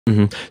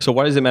So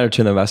why does it matter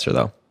to the investor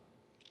though?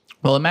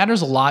 Well, it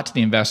matters a lot to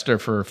the investor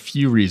for a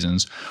few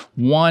reasons.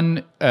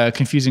 One,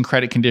 confusing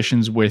credit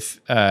conditions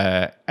with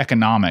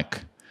economic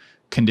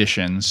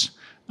conditions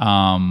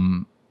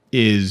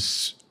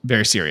is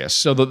very serious.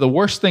 So the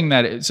worst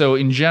thing so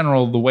in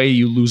general, the way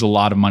you lose a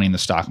lot of money in the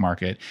stock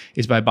market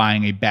is by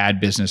buying a bad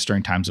business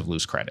during times of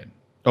loose credit,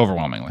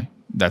 overwhelmingly.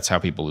 That's how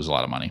people lose a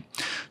lot of money.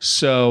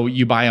 So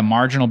you buy a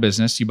marginal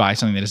business, you buy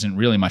something that isn't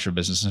really much of a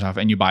business and stuff,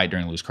 and you buy it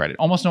during loose credit.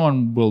 Almost no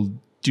one will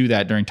do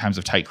that during times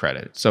of tight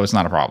credit. So it's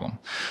not a problem.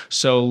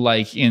 So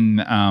like in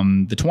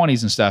the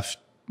 20s and stuff,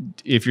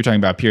 if you're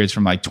talking about periods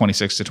from like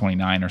 26 to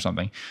 29 or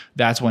something,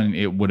 that's when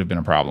it would have been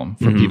a problem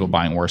for people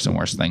buying worse and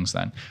worse things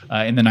then.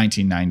 In the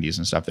 1990s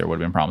and stuff, there would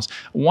have been problems.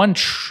 One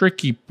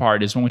tricky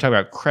part is when we talk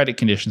about credit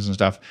conditions and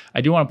stuff,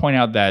 I do want to point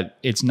out that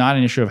it's not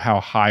an issue of how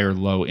high or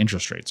low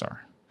interest rates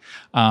are.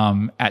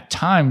 At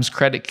times,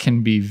 credit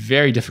can be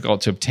very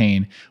difficult to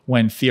obtain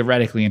when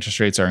theoretically interest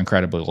rates are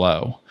incredibly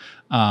low.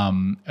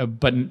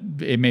 But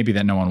it may be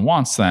that no one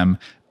wants them,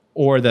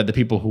 or that the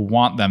people who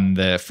want them,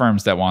 the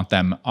firms that want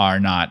them, are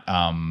not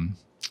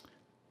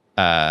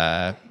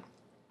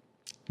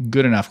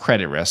good enough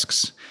credit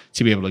risks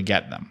to be able to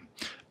get them.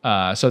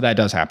 So that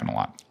does happen a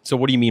lot. So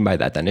what do you mean by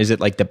that then? Is it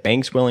like the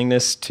bank's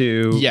willingness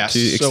to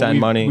extend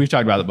money? We've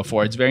talked about it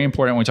before. It's very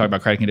important when we talk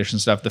about credit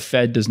conditions stuff. The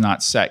Fed does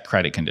not set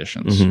credit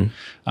conditions.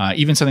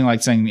 Even something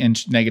like saying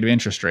negative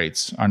interest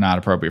rates are not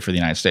appropriate for the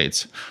United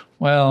States.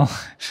 Well,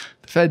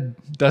 the Fed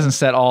doesn't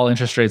set all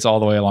interest rates all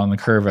the way along the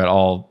curve at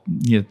all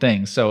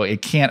things. So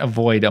it can't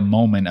avoid a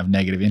moment of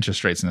negative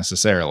interest rates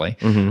necessarily.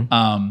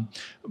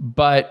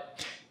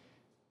 But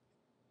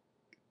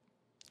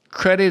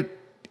credit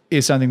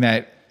is something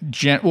that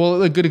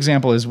a good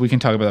example is we can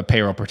talk about the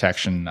payroll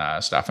protection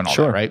stuff and all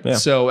that, right? Yeah.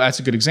 So that's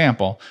a good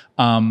example.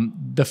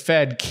 The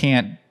Fed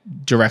can't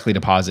directly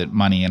deposit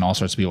money in all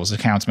sorts of people's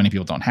accounts. Many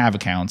people don't have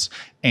accounts,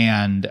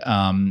 and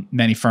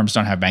many firms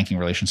don't have banking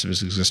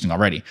relationships existing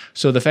already.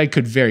 So the Fed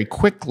could very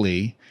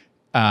quickly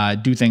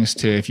do things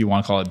to, if you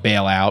want to call it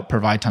bail out,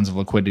 provide tons of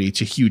liquidity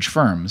to huge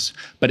firms,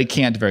 but it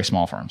can't to very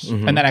small firms.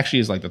 And that actually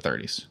is like the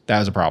 30s. That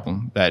was a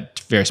problem, that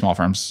very small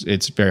firms,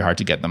 it's very hard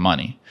to get the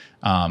money.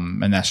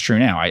 And that's true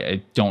now.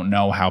 I don't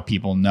know how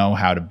people know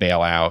how to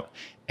bail out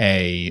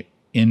a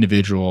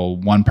individual,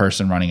 one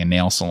person running a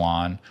nail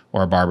salon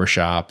or a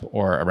barbershop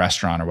or a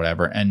restaurant or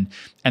whatever. And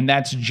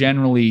that's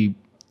generally,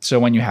 so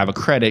when you have a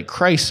credit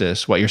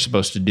crisis, what you're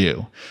supposed to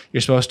do,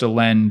 you're supposed to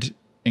lend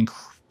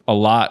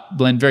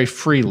very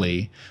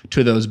freely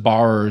to those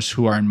borrowers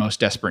who are in most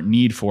desperate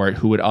need for it,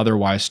 who would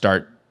otherwise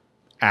start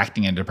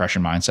acting in a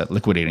depression mindset,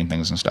 liquidating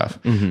things and stuff.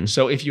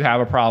 So if you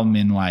have a problem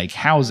in like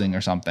housing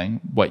or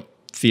something, what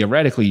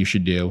theoretically you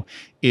should do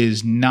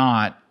is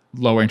not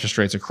lower interest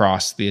rates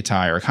across the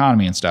entire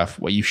economy and stuff.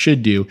 What you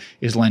should do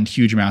is lend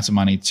huge amounts of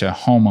money to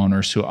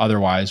homeowners who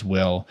otherwise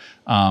will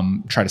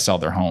try to sell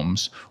their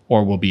homes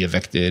or will be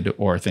evicted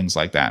or things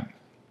like that.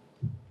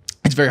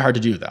 It's very hard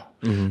to do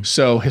though.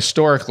 So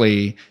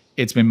historically,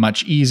 it's been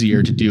much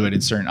easier to do it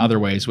in certain other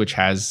ways, which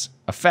has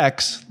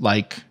effects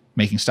like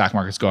making stock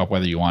markets go up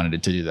whether you wanted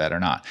it to do that or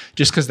not,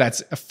 just because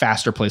that's a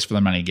faster place for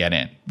the money to get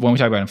in. When we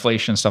talk about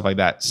inflation and stuff like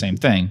that, same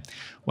thing.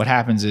 What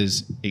happens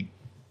is it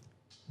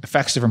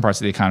affects different parts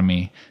of the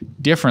economy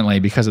differently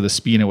because of the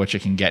speed at which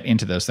it can get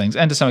into those things,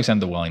 and to some extent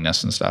the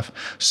willingness and stuff.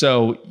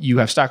 So you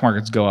have stock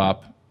markets go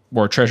up,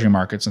 or treasury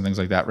markets and things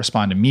like that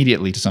respond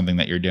immediately to something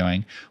that you're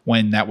doing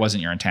when that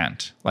wasn't your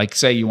intent. Like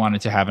say you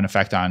wanted to have an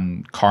effect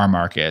on car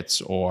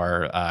markets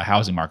or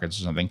housing markets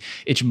or something,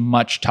 it's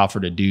much tougher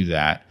to do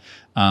that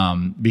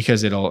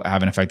because it'll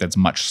have an effect that's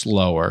much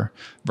slower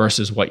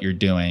versus what you're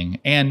doing,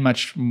 and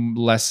much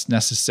less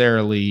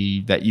necessarily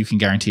that you can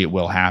guarantee it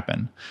will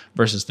happen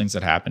versus things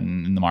that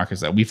happen in the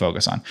markets that we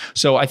focus on.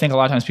 So I think a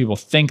lot of times people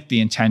think the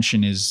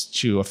intention is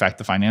to affect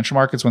the financial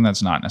markets when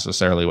that's not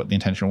necessarily what the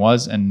intention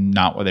was and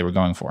not what they were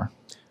going for.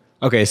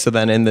 Okay, so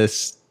then in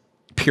this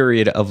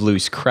period of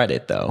loose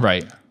credit though,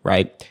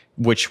 right,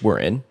 which we're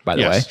in, by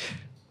the way,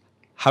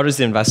 how does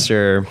the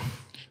investor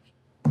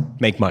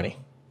make money?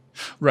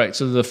 Right.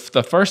 So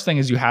the first thing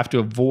is you have to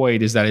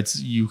avoid is that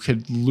you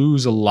could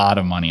lose a lot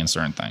of money in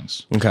certain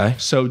things. Okay.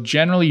 So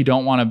generally you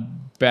don't want to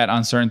bet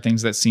on certain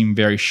things that seem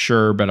very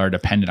sure but are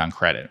dependent on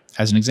credit.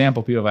 As an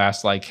example, people have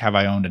asked, like, have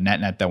I owned a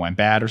net that went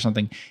bad or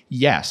something?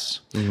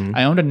 Yes.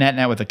 I owned a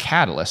net with a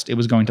catalyst. It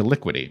was going to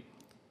liquidate.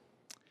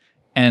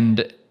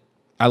 And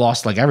I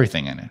lost like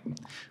everything in it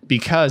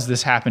because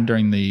this happened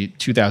during the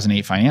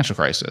 2008 financial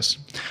crisis.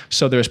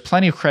 So there was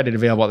plenty of credit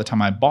available at the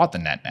time I bought the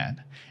net.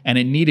 And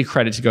it needed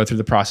credit to go through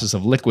the process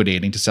of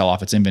liquidating to sell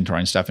off its inventory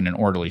and stuff in an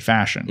orderly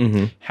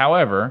fashion.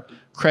 However,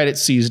 credit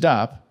seized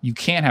up, you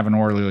can't have an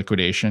orderly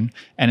liquidation,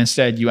 and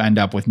instead you end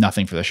up with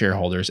nothing for the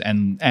shareholders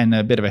and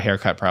a bit of a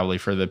haircut probably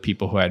for the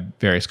people who had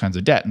various kinds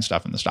of debt and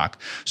stuff in the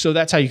stock. So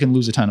that's how you can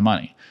lose a ton of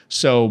money.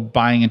 So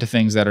buying into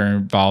things that are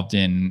involved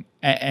in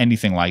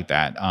anything like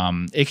that,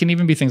 it can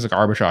even be things like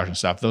arbitrage and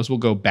stuff. Those will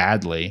go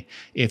badly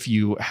if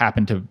you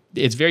happen to,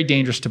 it's very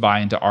dangerous to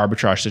buy into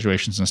arbitrage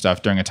situations and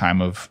stuff during a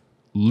time of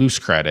loose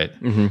credit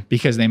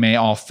because they may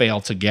all fail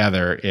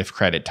together if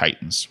credit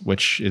tightens,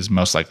 which is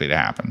most likely to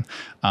happen.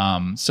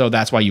 So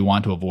that's why you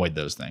want to avoid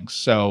those things.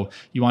 So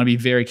you want to be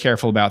very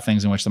careful about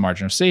things in which the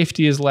margin of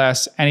safety is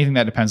less, anything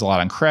that depends a lot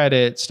on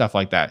credit, stuff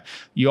like that.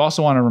 You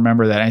also want to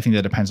remember that anything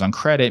that depends on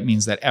credit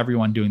means that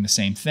everyone doing the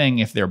same thing,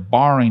 if they're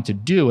borrowing to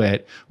do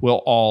it,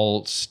 will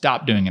all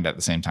stop doing it at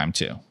the same time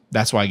too.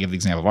 That's why I give the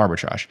example of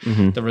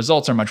arbitrage. The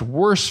results are much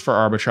worse for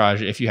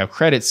arbitrage if you have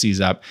credit seize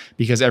up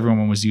because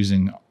everyone was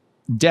using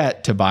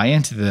debt to buy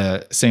into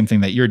the same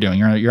thing that you're doing.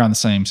 You're on the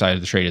same side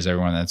of the trade as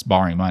everyone that's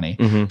borrowing money.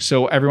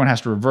 So everyone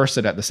has to reverse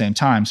it at the same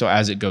time. So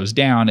as it goes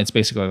down, it's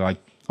basically like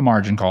a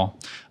margin call,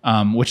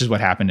 which is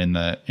what happened in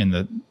the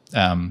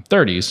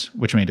 30s,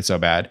 which made it so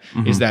bad,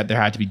 is that there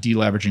had to be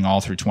deleveraging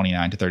all through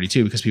 29 to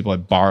 32 because people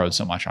had borrowed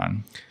so much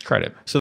on credit. So